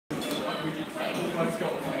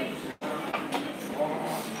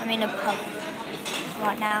I'm in a pub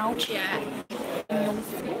right now. Yeah. In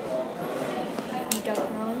Norfolk. You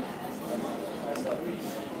don't know.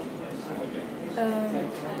 So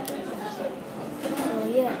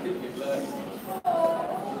yeah.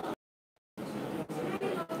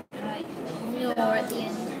 You're at the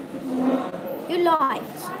end. You lied.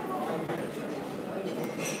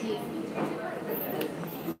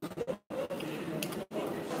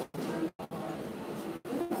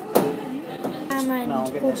 No,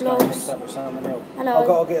 I'm getting this guy mixed up with someone else. Hello. I've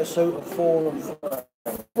got to get a suit of 4 and 3.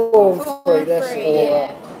 4 and 3, that's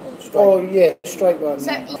all. Oh yeah, straight one.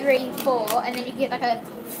 So 3, 4, and then you get like a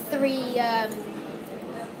 3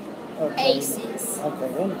 aces. Okay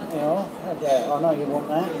then, yeah, I know you want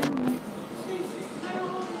that.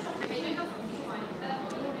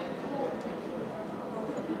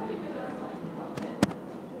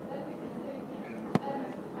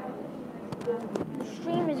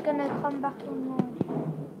 Stream is gonna come back online.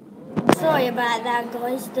 Sorry about that,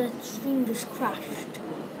 guys. The stream just crashed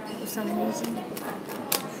for some reason.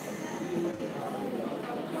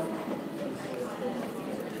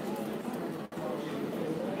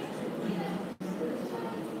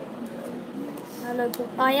 Hello,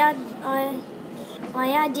 I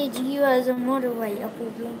added you as a moderator,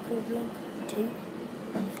 Paul Blanc 2.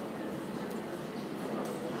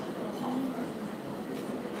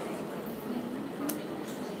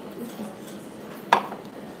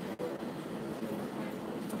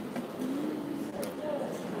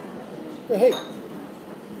 Hey.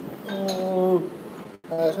 Oh,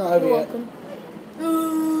 it's not over You're yet. welcome.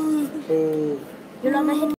 You like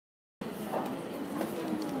my head?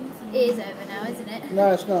 It is over now, isn't it?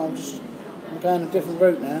 No, it's not. I'm going a different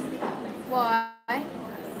route now. Why?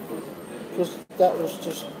 Because that was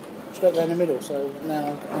just straight down the middle, so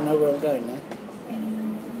now I know where I'm going now.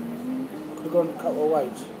 Could have gone a couple of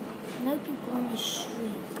ways. No people on the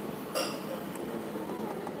street.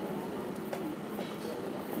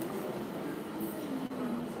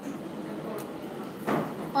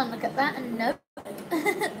 Oh, look at that, and nope. Big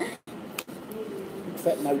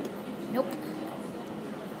fat nope. Nope.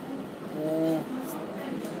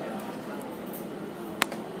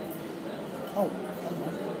 Oh,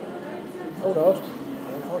 hold on.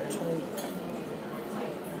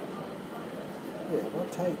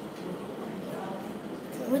 What take?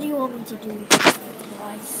 What do you want me to do,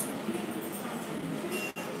 guys?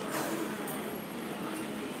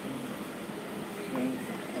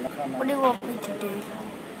 What do you want me to do?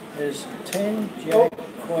 There's 10, Jack,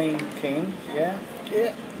 Queen, King, yeah?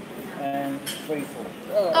 Yeah. And 3, 4.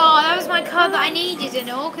 Oh, that was my card that I needed and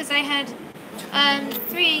all, because I had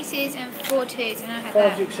 3 aces and 4 twos, and I had 5,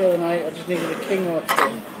 that. 6, 7, 8. I just needed a king or a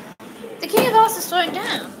king. The king of hearts is slowing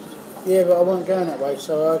down. Yeah, but I wasn't going that way,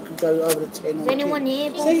 so I could go over the 10 or Is the anyone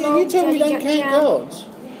king. here? See, you tell me you don't count cards.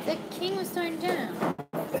 The king was slowing down.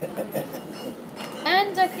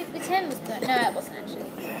 And I think the 10 was going. No, it wasn't actually.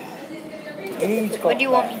 What do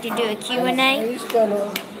you want me to do? A Q&A? He's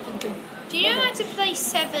gonna... Do you know how to play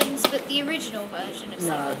sevens, but the original version of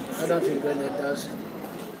No, sevens? I don't think Brendan does.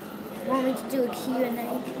 You want me to do a Q&A?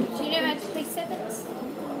 Do you know how to play sevens?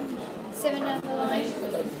 7 out of the line?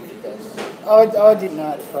 I didn't know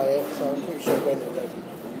how to play it, so I'm pretty sure Brendan does.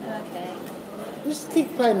 Okay. Just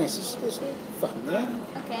keep playing this, it's fun, yeah?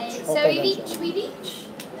 Okay, I'll so play we've that. each.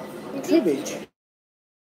 Cribbage?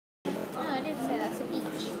 No, I didn't say that's a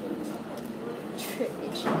beach.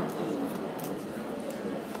 Cribbage.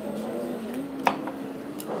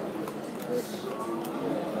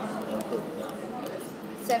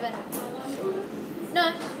 Seven. No,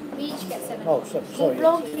 we each get 7. Oh, sorry.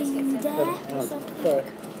 Vlogging there. Sorry.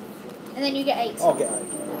 And then you get 8. I'll get 8.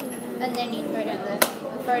 And then you throw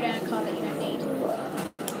down a card that you don't need.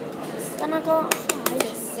 Then I go outside.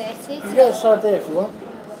 Just set it. You can go outside there if you want.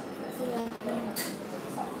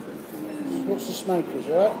 What's the smokers,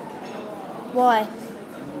 right? Why?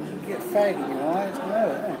 You get a fag in your eyes, you know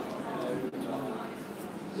it, eh?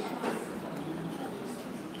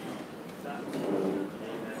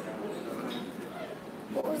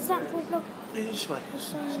 What was that for vlog? This way.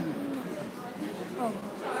 Oh.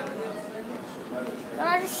 Can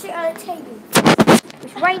I just sit at a table?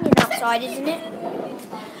 It's raining outside, isn't it?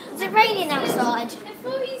 Is it raining outside? I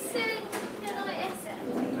thought you said LISM.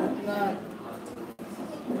 No.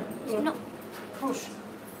 It's not. Push.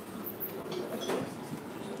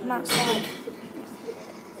 I'm outside.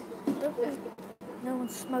 No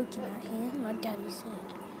one's smoking out here, my daddy said.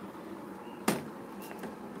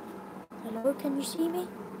 Hello, can you see me?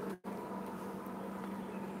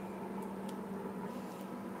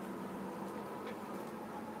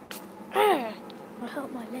 I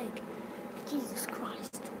hurt my leg. Jesus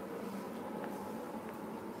Christ.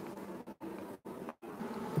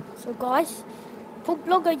 So guys, Paul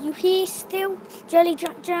Blog, are you here still? Jelly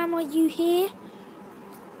Jack Jam, are you here?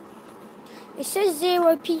 It says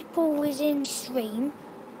 0 people is in stream.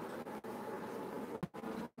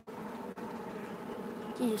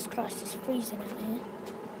 Jesus Christ, it's freezing out here.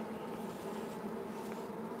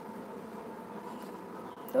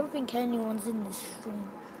 Don't think anyone's in this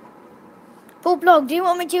stream. Paul Blog, do you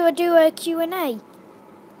want me to do a Q&A?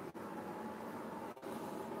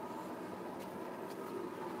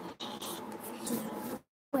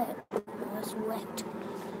 Wet. Oh, that's wet.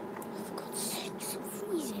 For God's sake, it's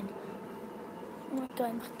freezing. I'm not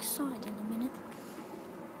going back inside in a minute.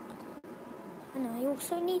 And I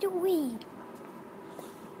also need a wee.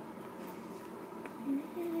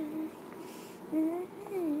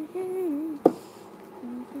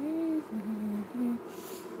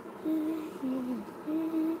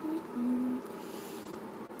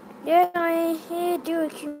 Yeah, I hear do a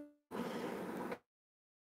Q&A.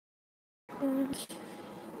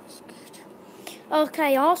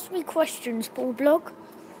 Okay, ask me questions, Paul Blog.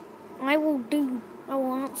 I will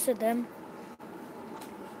answer them.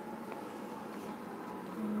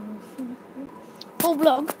 Paul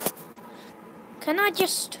Blog, can I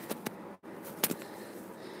just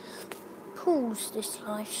pause this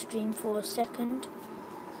live stream for a second?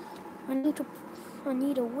 I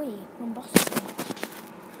need a wee. I'm busting.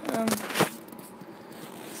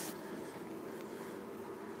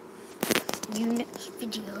 Next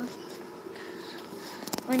video.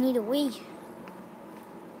 I need a wee.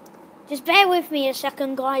 Just bear with me a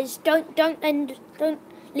second, guys. Don't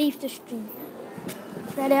leave the stream.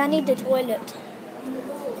 Daddy, I need the toilet. You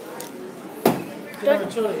know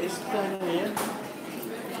the toilet is going on here.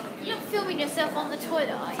 You're not filming yourself on the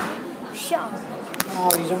toilet, are you? Shut up.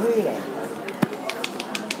 Oh, he's a wheeler.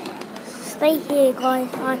 Stay here, guys.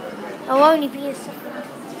 I'll only be a second.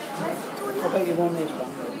 I bet you want this one.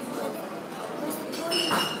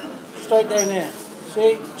 Straight down there.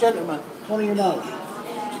 See, gentlemen, what do you know?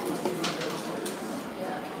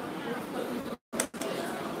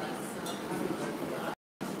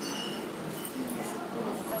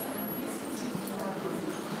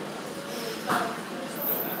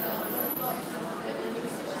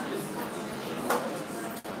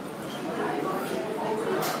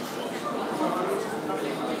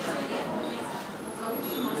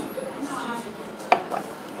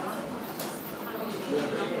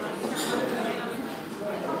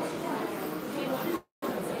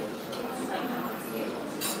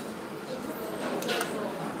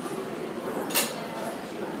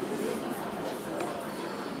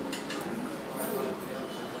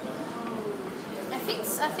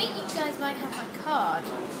 I think you guys might have my card.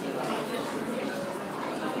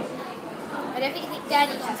 I don't think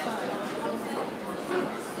Daddy has mine.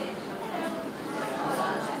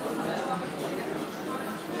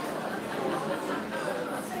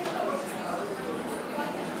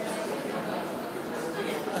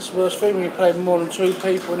 That's the worst thing when you play more than 2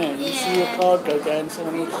 people in it. You see your card go down,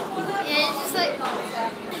 someone else. Yeah, it's just like...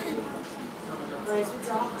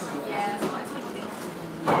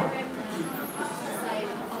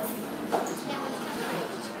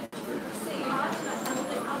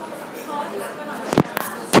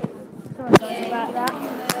 Sorry about that.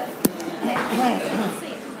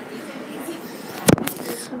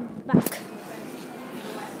 Back.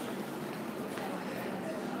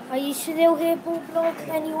 Are you still here, Paul Blog?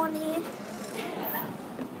 Anyone here?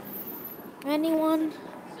 Anyone?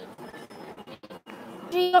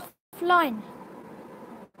 Offline.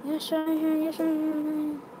 Yes, I am. Yes, I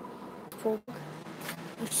am.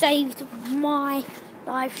 You saved my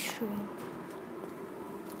live stream.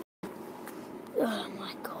 Oh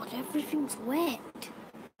my God, everything's wet.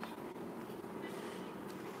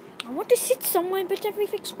 I want to sit somewhere, but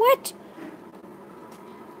everything's wet.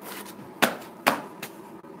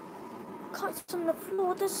 Cuts on the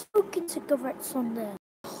floor, there's smoking cigarettes on there.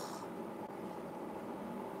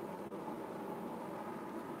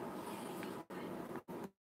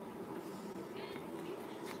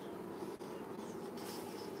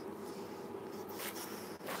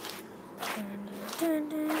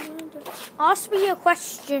 Ask me a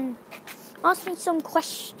question. Ask me some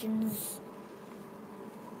questions.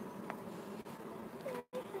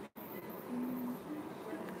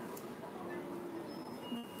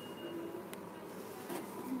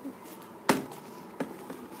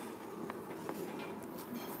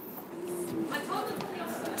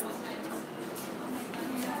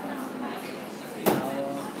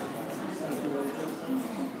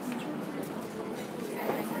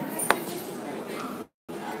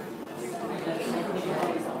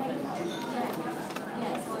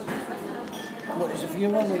 What is it for you?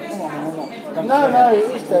 Come on, I'm not. No,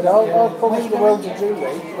 it is dead. I've promised the world to Julie,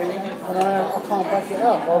 and I can't back it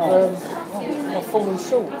up. I've fallen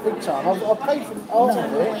short big time. I've paid for art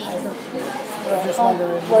of it. I just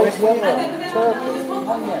wonder if Where's the other one? Turkey.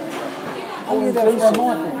 Oh, yeah, that's where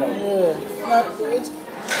Michael goes. Yeah. No, it's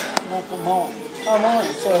Michael Martin. oh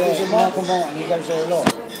mine. So Yeah, is it Michael Martin, he goes there a lot.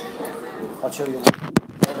 I'll tell you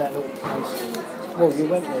that little place. Well, you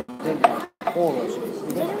went there, didn't you? Chorus.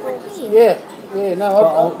 Yeah. No,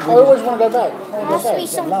 I always want to go back. I want to go Ask me back.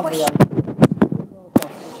 some Lovely, questions.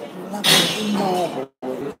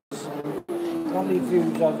 lovely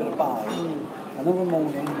views over the bay. And every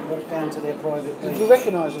morning, walk down to their private Did beach. you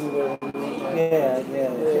recognise anywhere? Yeah.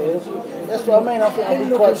 That's what I mean. I think I'd Didn't be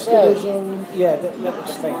look quite as good as, sad. yeah, that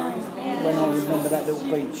was the thing. When I remember that little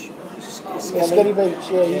beach. Skelly Beach,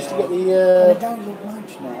 yeah, used to get Well, the, it don't look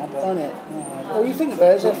much now, but on it. Well, you think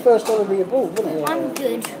about it, it's our first holiday abroad, wasn't it? I'm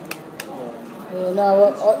good. Yeah, no,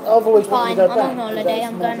 I've always wanted to go Fine, I'm back. on holiday, That's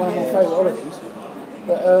I'm one going of my home. favourite holidays.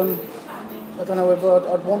 But I don't know whether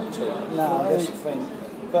I'd want to. no, that's the thing.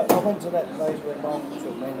 But I went to that place where Mark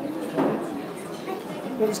took me, and it was fine.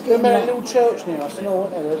 But it's They getting made a that little church near us,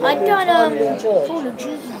 wasn't there? There's I like a done tiny little a church. Call of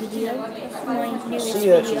Duty video. That's my newest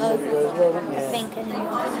Sea urchins video. everywhere as well, wasn't I there? think anyway.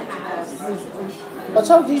 I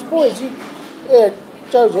told these boys, yeah,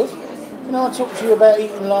 Joseph, can I talk to you about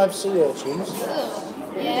eating live sea urchins?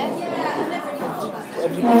 Yeah.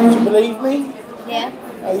 Did you believe me? Yeah.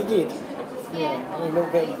 Oh, you did? yeah, a little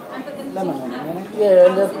bit of lemon on it, wasn't it? Yeah,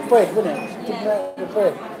 and the bread, wasn't it? Dipping out the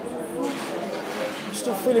bread. You're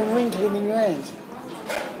still feeling wrinkling in your hands.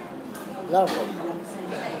 Lovely.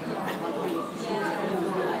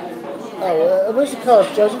 Oh, where's the card,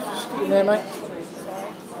 Joseph? Stick it in there, mate.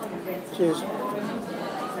 Cheers.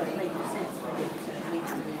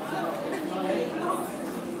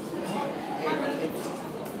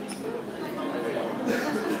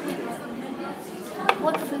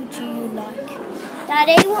 What food do you like?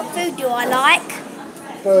 Daddy, what food do I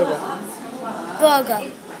like? Burger.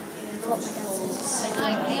 Burger.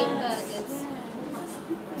 I hate burgers.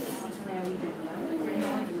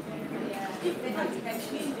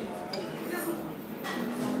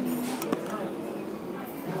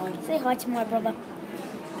 Say hi to my brother.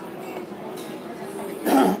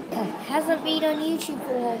 Hasn't been on YouTube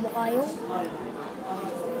for a while.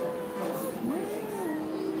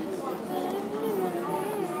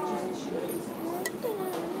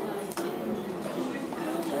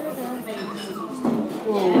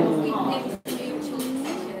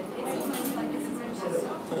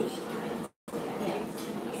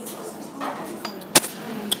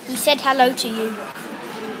 He said hello to you.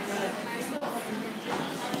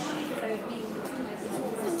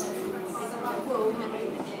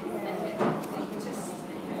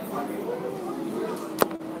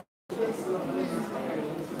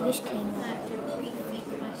 This came out.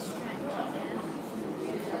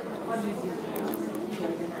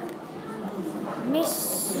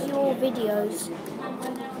 Miss your videos.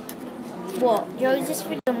 What? Joseph's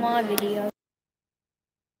video, my video.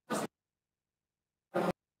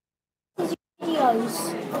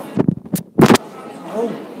 Videos.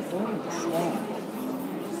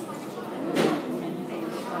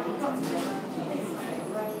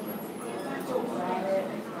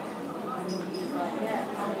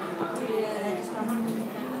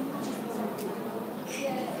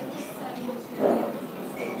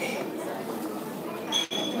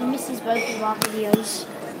 He misses both of our videos.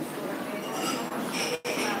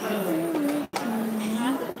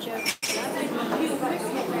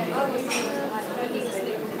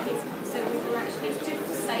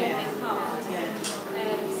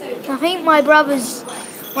 I think my brother's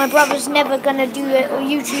never gonna do it or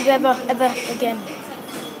YouTube ever again.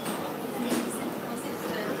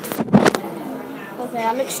 Okay,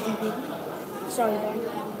 I look stupid. Sorry, Dad.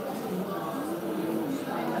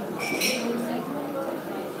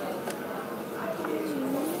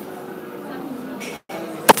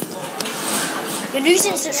 You're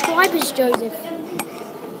losing subscribers, Joseph.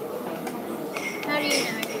 How do you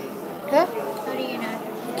know? Huh? How do you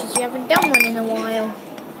know? Because you haven't done one in a while.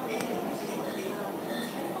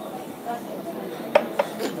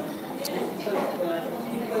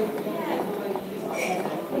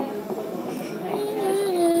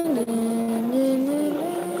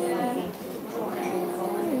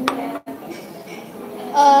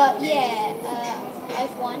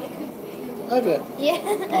 I've won. Have you? Yeah.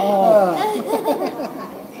 Oh.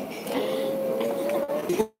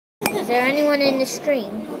 Is there anyone in the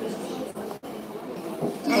stream?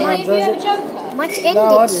 Have you have a joker? Might end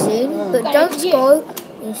No, I it didn't. soon, No. but don't go.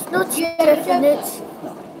 It's not definite.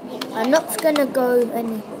 I'm not gonna go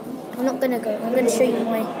any. I'm not gonna go. I'm gonna show you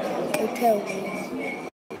my hotel.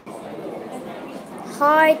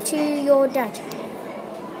 Hi to your dad.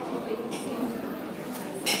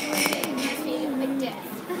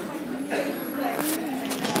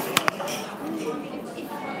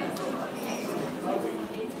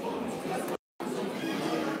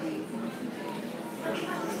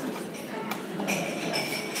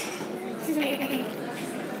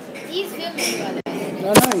 He's filming, by the way. I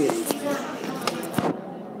know you.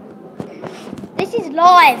 This is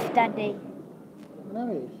live, Daddy. I know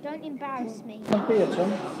you. Don't embarrass me. Come here, Tom.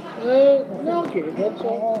 No, I'll give it that. So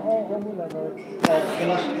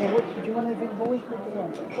do you want anything for a week? What do you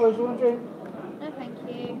want? Oh, do you want to drink? No, thank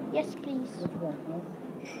you. Yes, please. What do you want?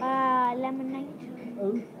 Lemonade.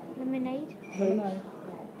 Oh, Lemonade. lemonade.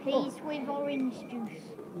 Please with orange juice.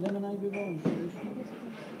 Lemonade with orange juice. Yes,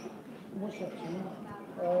 please. What's that, Tom?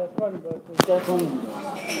 Cronenberg.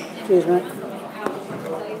 Cheers, mate.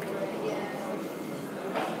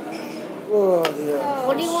 Oh, yeah.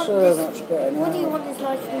 What do you want so this? much better now. What do you want this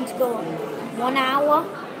live stream to go on? 1 hour?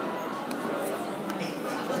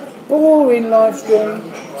 Boring live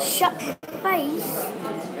stream. Shut your face.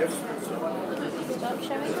 Stop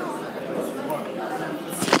showing off.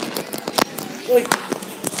 Wait,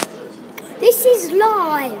 This is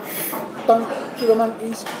live. don't do the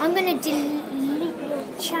monkeys. I'm gonna delete your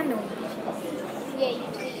channel. Yeah, you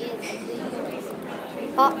deleted.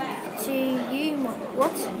 Up to you,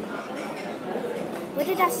 what? What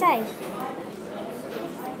did I say?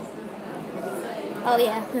 Oh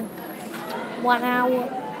yeah. 1 hour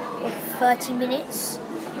or 30 minutes.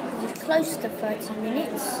 It's close to 30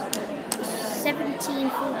 minutes.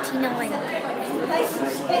 17:49.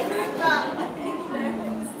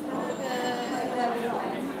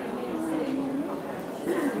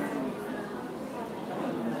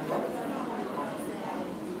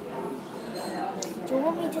 Do you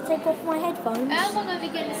want me to take off my headphones? How long are we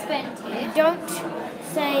going to spend here? Don't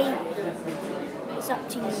say it's up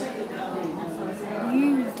to you.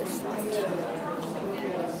 You decide.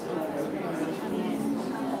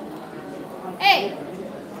 Hey!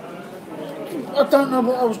 I don't know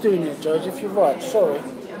what I was doing here, Joseph. You're right. Sorry.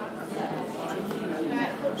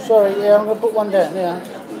 Sorry, yeah, I'm going to put one down. Yeah.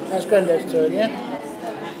 That's Granddad's turn, yeah?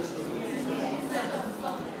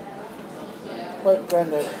 Wait,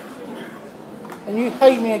 Granddad. And you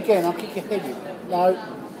hate me again, I'll kick your head in. No.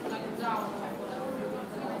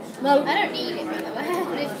 No. I don't need it, by the way.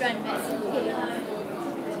 I'm just trying to mess with you.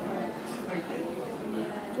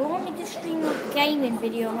 Do you want me to stream a gaming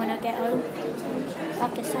video when I get home?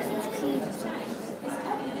 Like Assassin's Creed or something?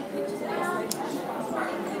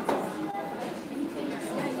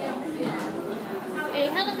 Hey,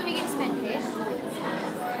 how long are we going to spend here?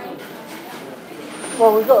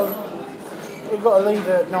 Well, we've got to leave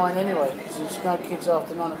at 9 anyway, because there's no kids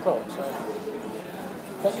after 9 o'clock, so. Is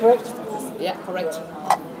that correct? Yeah, correct.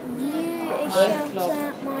 Yeah, it shouts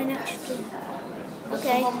out mine actually.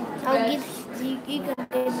 Okay, I'll give you can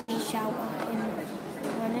give me a shout out in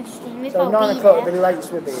my next stream if So I'll 9 be o'clock will be there. the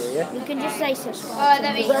latest we'll be here, yeah? You can just say Oh, subscribe. that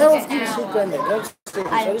to makes me. But how often sense do you see now. Granddad? Let's see, so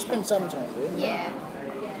let's spend some time with him. Yeah.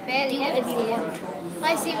 Barely Do ever whatever see you him. want. I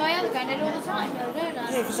see my other granddad all the time, though, don't I?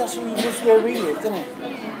 Yeah, because that's where we live, isn't it?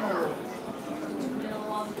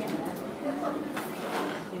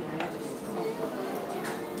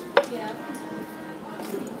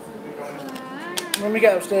 When we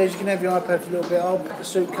get upstairs, you can have your iPad for a little bit. I'll put the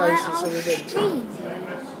suitcase and so we're good. Stream.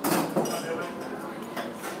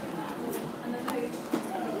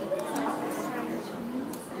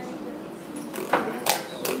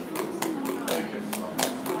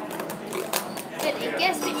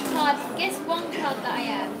 Guess one card that I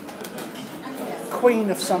am. Queen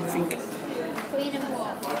of something. Queen of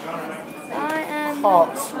what? I am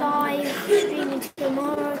Hearts. live streaming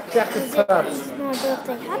tomorrow. Jack of because clubs. It is my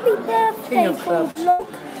birthday. Happy birthday, King of clubs. Vlog.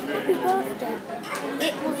 Happy birthday.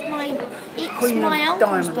 It's Queen my of uncle's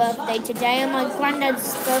diamonds. birthday today and my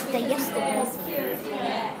granddad's birthday yesterday.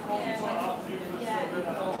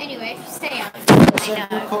 Anyway, stay out.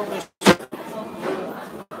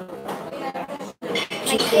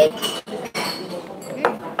 Thank you.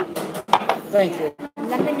 Thank you.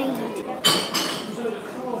 Lemonade.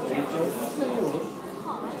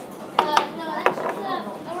 No, that's just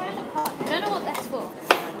around the park. I don't know what that's for.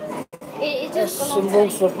 It That's just some belongs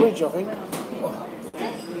rules to for a bridge, I think.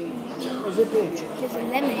 Is it bridge? There's a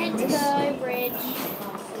lemon in this. Hendigo Bridge.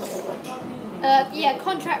 Yeah,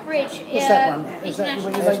 Contract Bridge. What's that one? Is that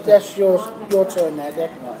International. that's your turn now,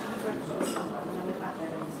 Dad.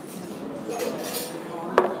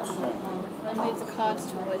 I'll move the cards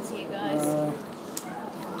towards you guys.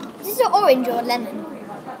 Is this an orange or a lemon?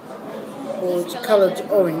 Well, it's coloured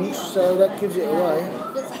orange, so that gives it away.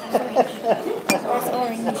 That's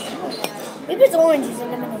orange. If it's orange, it's a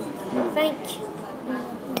lemonade. Thank you.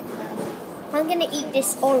 I'm gonna eat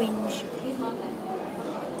this orange.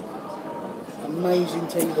 Amazing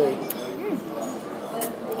TV.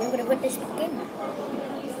 I'm gonna put this back in.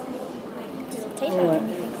 Doesn't taste All like right.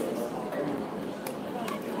 anything.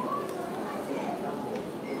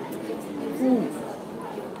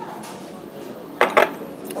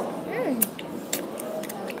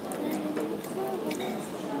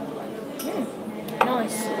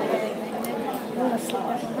 Nice. Nice.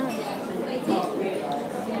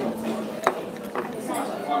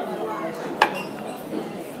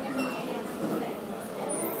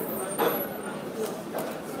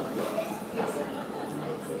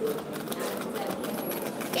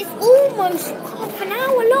 It's almost half an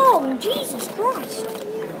hour long. Jesus Christ.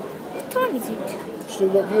 What time is it? Still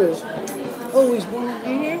got viewers. Oh, he's one.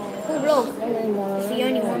 Full vlog. It's the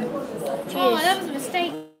only one. Oh, that was a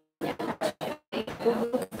mistake.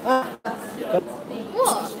 What?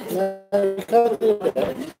 No, you can't do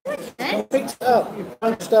that. Pick it up. You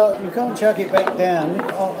can't start. You can't chuck it back down.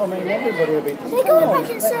 I mean, everybody will be. They go back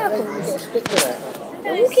in circles. You've got to stick with that.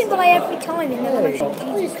 They're walking by every time and they're You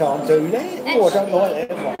going can't do that. Oh, I don't like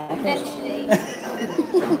that one. Actually,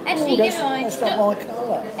 That's, never mind. that's not my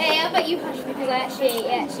colour. Hey, how about you hush because it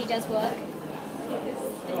actually does work.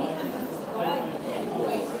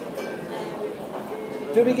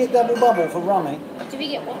 Do we get double bubble for rummy? Do we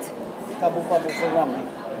get what? Double bubble for rummy?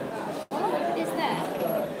 What is that?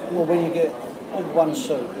 Well, when you get all one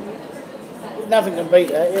soup. Nothing can beat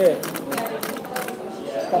that, yeah.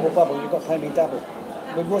 Double bubble, you've got to pay me double.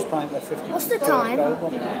 We was paying for 50. What's the time?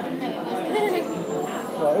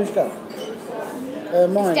 Right, who's going?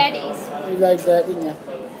 Mine. Daddy's. You laid that, didn't you?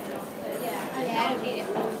 Yeah, I don't need it.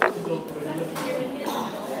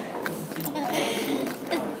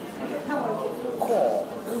 Oh,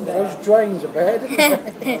 those drains are bad, isn't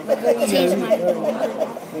they? It is, man.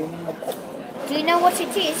 Do you know what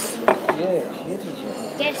it is? Yeah, it is.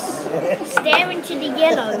 Guess. Stare into the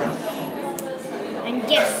yellow. And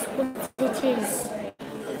guess what it is.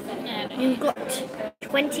 You've got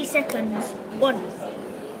 20 seconds. 1,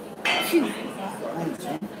 2,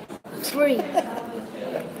 3,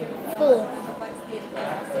 4,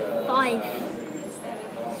 5,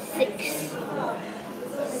 6,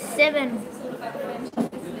 7,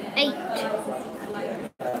 8,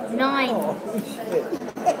 9,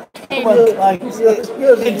 10,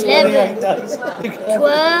 Yours is 11,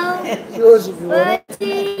 12, yours is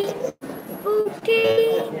 13,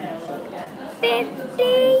 14,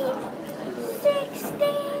 15, 16,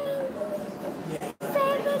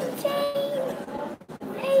 17,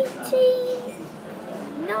 18,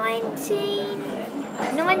 19,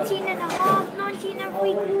 19 and a half, 19 and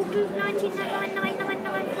 3/4, 19 and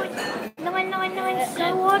 999, so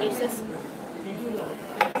on. It's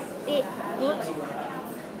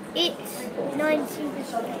 19.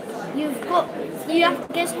 You have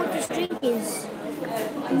to guess what the string is.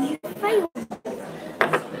 You failed.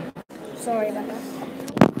 Sorry about that.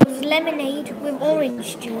 It was lemonade with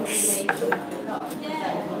orange juice.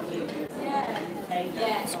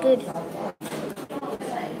 It's good.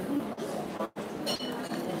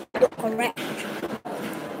 Correct.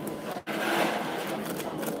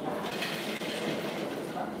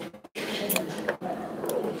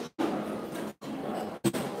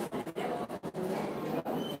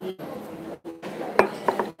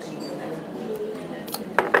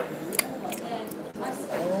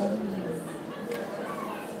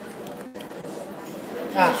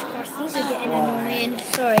 These are getting annoying.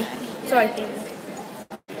 Sorry, people.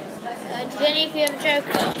 Do any of you have a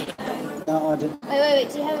joker? No, I didn't. Wait.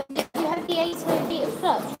 Do you have the 8 feet of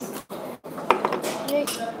clubs?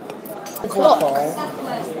 clock.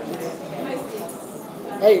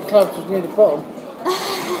 8 clubs was near the bottom.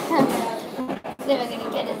 Never gonna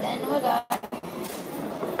get it then. Hold on.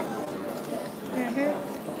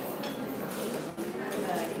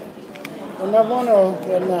 Another one or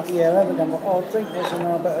enough? Yeah, I haven't done one. I think there's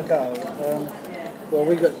another better go. Well,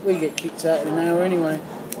 we get kicked out in an hour anyway.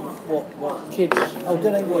 What? Kids. Oh, do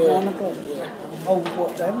they? What, 9 o'clock? Yeah. Oh,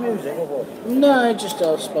 what? They have music or what? No, just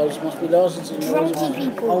I suppose must be licensing. Drunky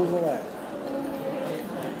people. Oh, right.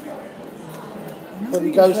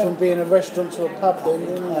 Probably goes from being a restaurant to a pub then,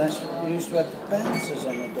 doesn't it? We used to have bouncers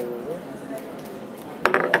on the door.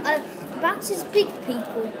 That's as big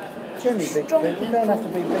people. Jimmy, big Strong people. You don't have to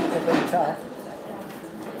be big to be tough.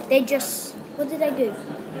 They just. What do they do?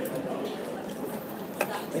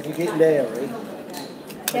 If you get leery,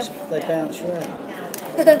 they bounce you out.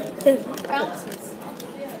 Bounces.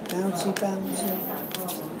 Bouncy.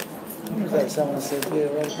 that someone said, yeah,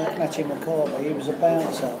 well, Matthew McCarthy, he was a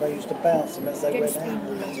bouncer. They used to bounce him as they went out.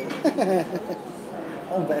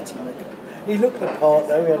 Oh, Matthew McCarthy. He looked the part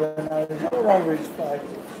though, he had a nose all over his face.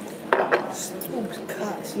 All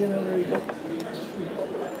cuts, you know, he got.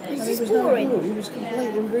 And he was no good. He was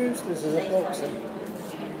completely ruthless as a boxer.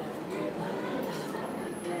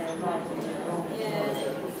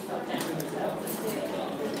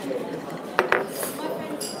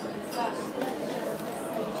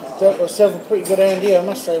 Got myself a pretty good hand here, I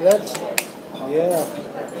must say, lads. Yeah.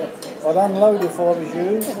 I'd unload if I was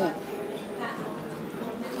you.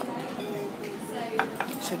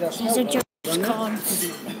 See, that's These are not Joe's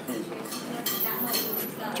cards.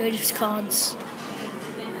 Joe's cards.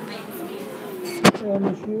 yeah,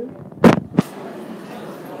 monsieur.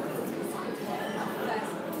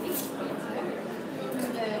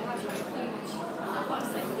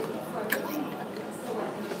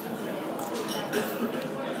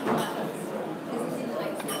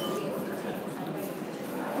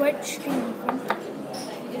 Great stream.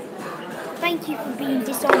 Thank you for being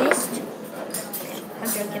dishonest. I'm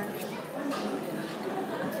joking.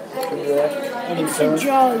 Yeah, It's a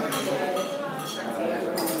joke.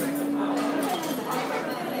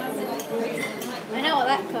 I know what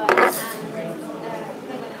that card is.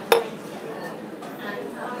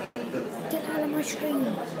 Get out of my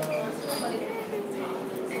stream.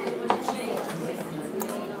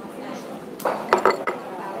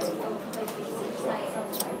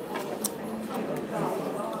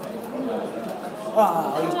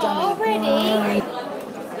 Ah, he's done it. Already?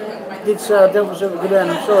 Did say I dealt myself a good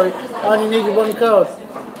hand, I'm sorry. I only needed one card.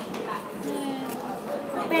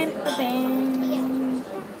 Bam, bam.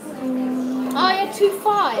 Oh, I had 2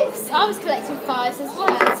 5s. I was collecting 5s as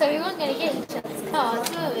well, so we weren't going to get each other's cards,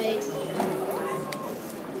 were we?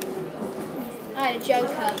 I had a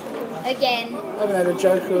joker. Again. I haven't had a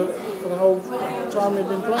joker for the whole time we've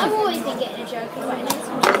been I've playing. always been getting a joker, but I need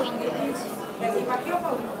some queen good.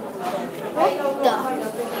 What the?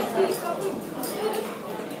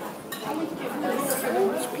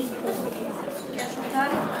 Those people.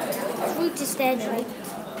 Fruit is dead.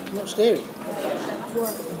 Not scary.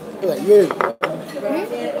 What? Look at you.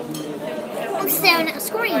 I'm staring at a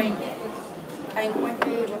screen.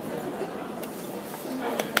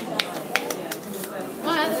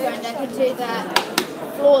 My other friend, I could do that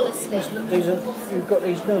flawlessly. These are, you've got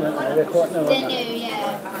these new, haven't they? They're quite new, They're aren't they? new,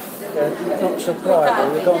 yeah. They're not surprised, but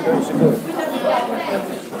they can't do it so good.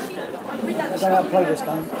 I don't know how to play this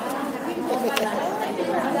game.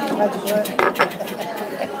 How'd you play it?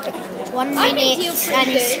 1 I think minute you're and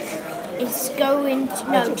pretty it's going to,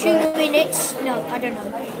 no, 2 minutes, no, I don't know.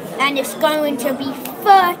 And it's going to be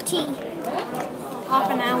 30, half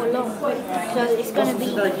an hour long. So it's going to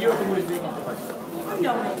be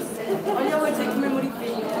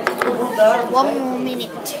 1 more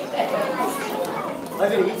minute.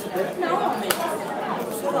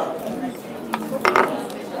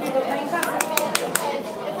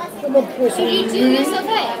 Come on, Chris. Do you deal yourself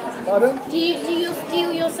 8? Pardon? Do you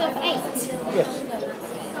deal yourself 8? Yes.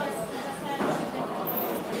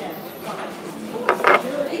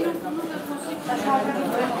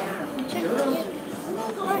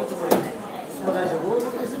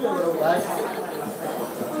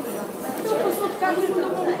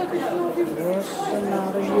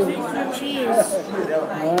 Cheers.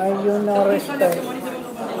 Why you not respect?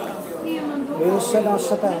 Listen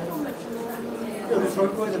us about.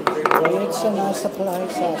 It's a nice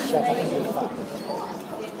place, I'll shut up.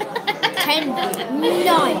 10, 9,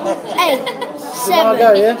 8, I'll go,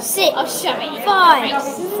 yeah? 7, I'll show you. 5,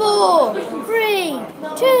 4, 3,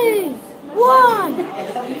 2, 1.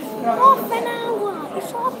 Half an hour.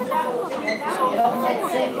 It's half an hour. It's half an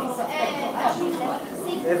hour.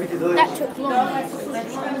 That took long.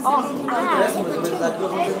 Oh,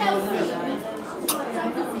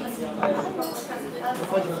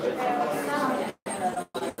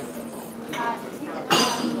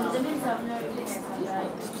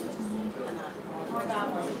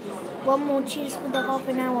 one more cheers for the half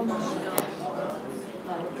an hour mark.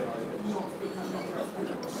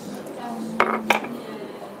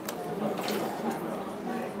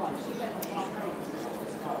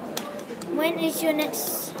 When is your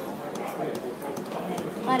next?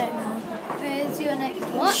 I don't know. Where's your next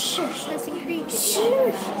what? Shush. That's incredible.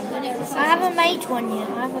 Shush. I haven't made one yet.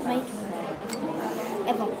 I haven't made one.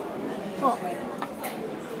 Ever. What?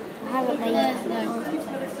 I haven't made one. No.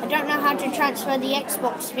 I don't know how to transfer the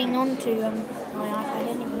Xbox thing onto my iPad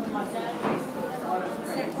anyway.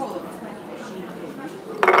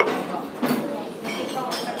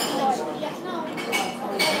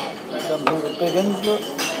 Some of the big ones, look.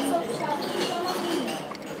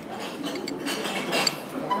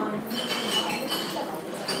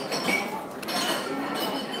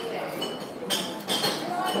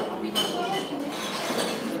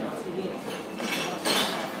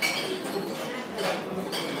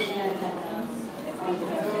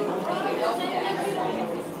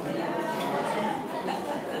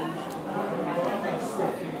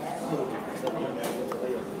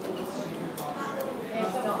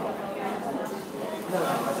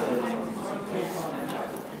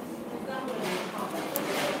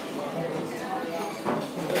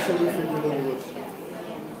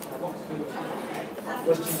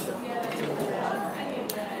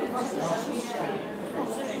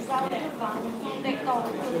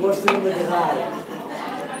 Gosto de uma de rara.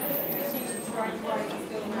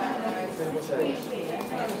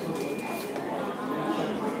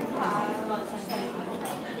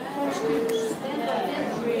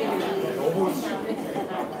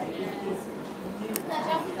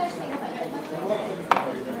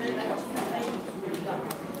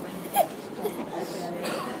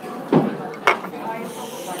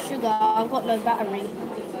 Sugar, I've got no battery.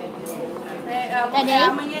 Danny,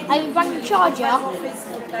 have you rang the charger?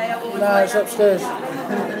 No, it's upstairs.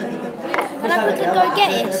 And I could go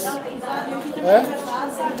get it. Where?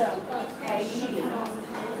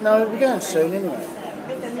 No, we'll be going soon anyway.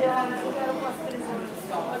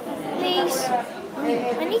 Please.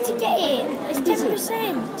 I need to get it. It's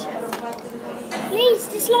 10%. Please,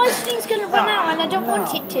 this live stream's going to run out and I don't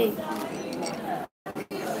want it to.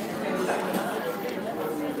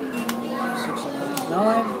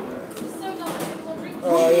 9.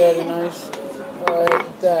 Oh, yeah, nice.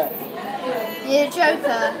 That. You're a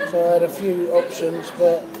joker. So I had a few options,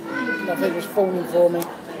 but nothing was falling for me.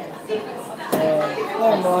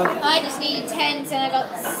 Never mind. I just needed 10s and I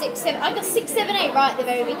got 6, 7. I got 6, 7, 8 right at the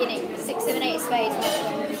very beginning. 6, 7, 8 of spades right at the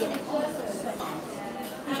very beginning.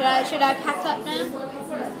 Should I pack up now?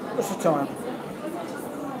 What's the time?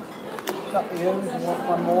 It's up to you. You want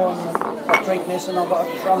one more and I'll drink this and I've got a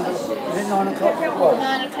trundle. Is it 9 o'clock? What?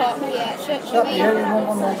 9 o'clock, yeah. It's Should up to we? you. You want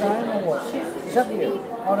one more game or what? It's up to you.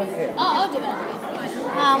 I don't care. I'll do it. I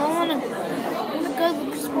want to go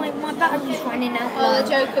because my battery's running out. Oh, the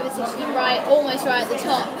joker was actually right, almost right at the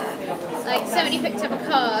top. Like, somebody picked up a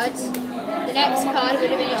card, the next card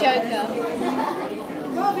would have been a joker.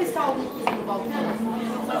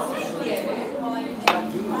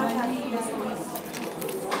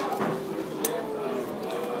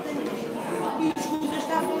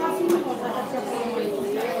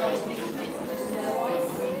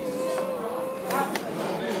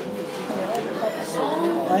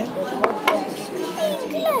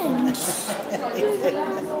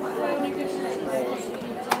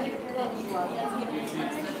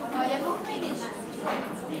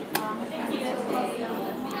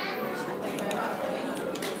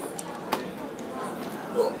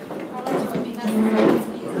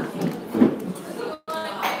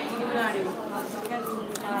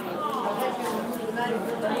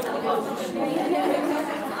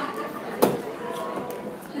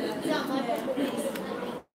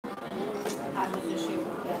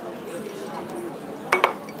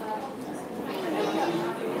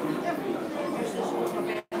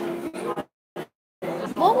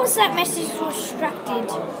 What was that message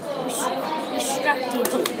restricted?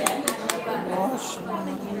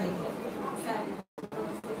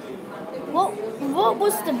 What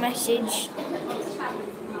was the message?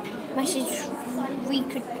 Message we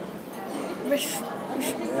could retracted.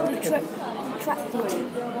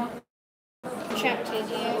 Retracted,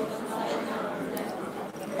 yeah.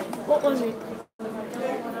 What was it?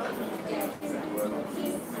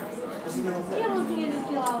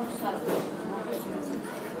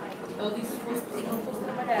 Eu disse que não fosse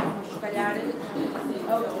trabalhar, mas se calhar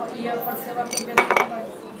ia aparecer lá para ver o trabalho.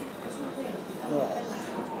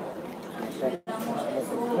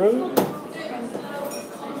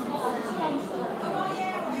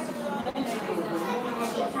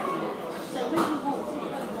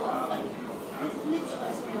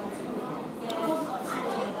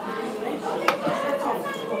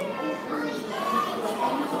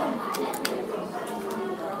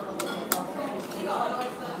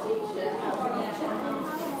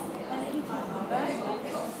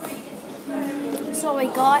 Sorry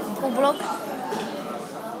guys, or vlog.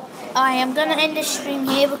 I am going to end the stream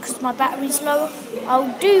here because my battery's low. I'll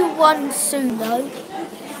do one soon though.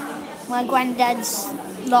 My granddad's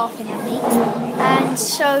laughing at me. And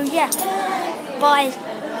so yeah, bye.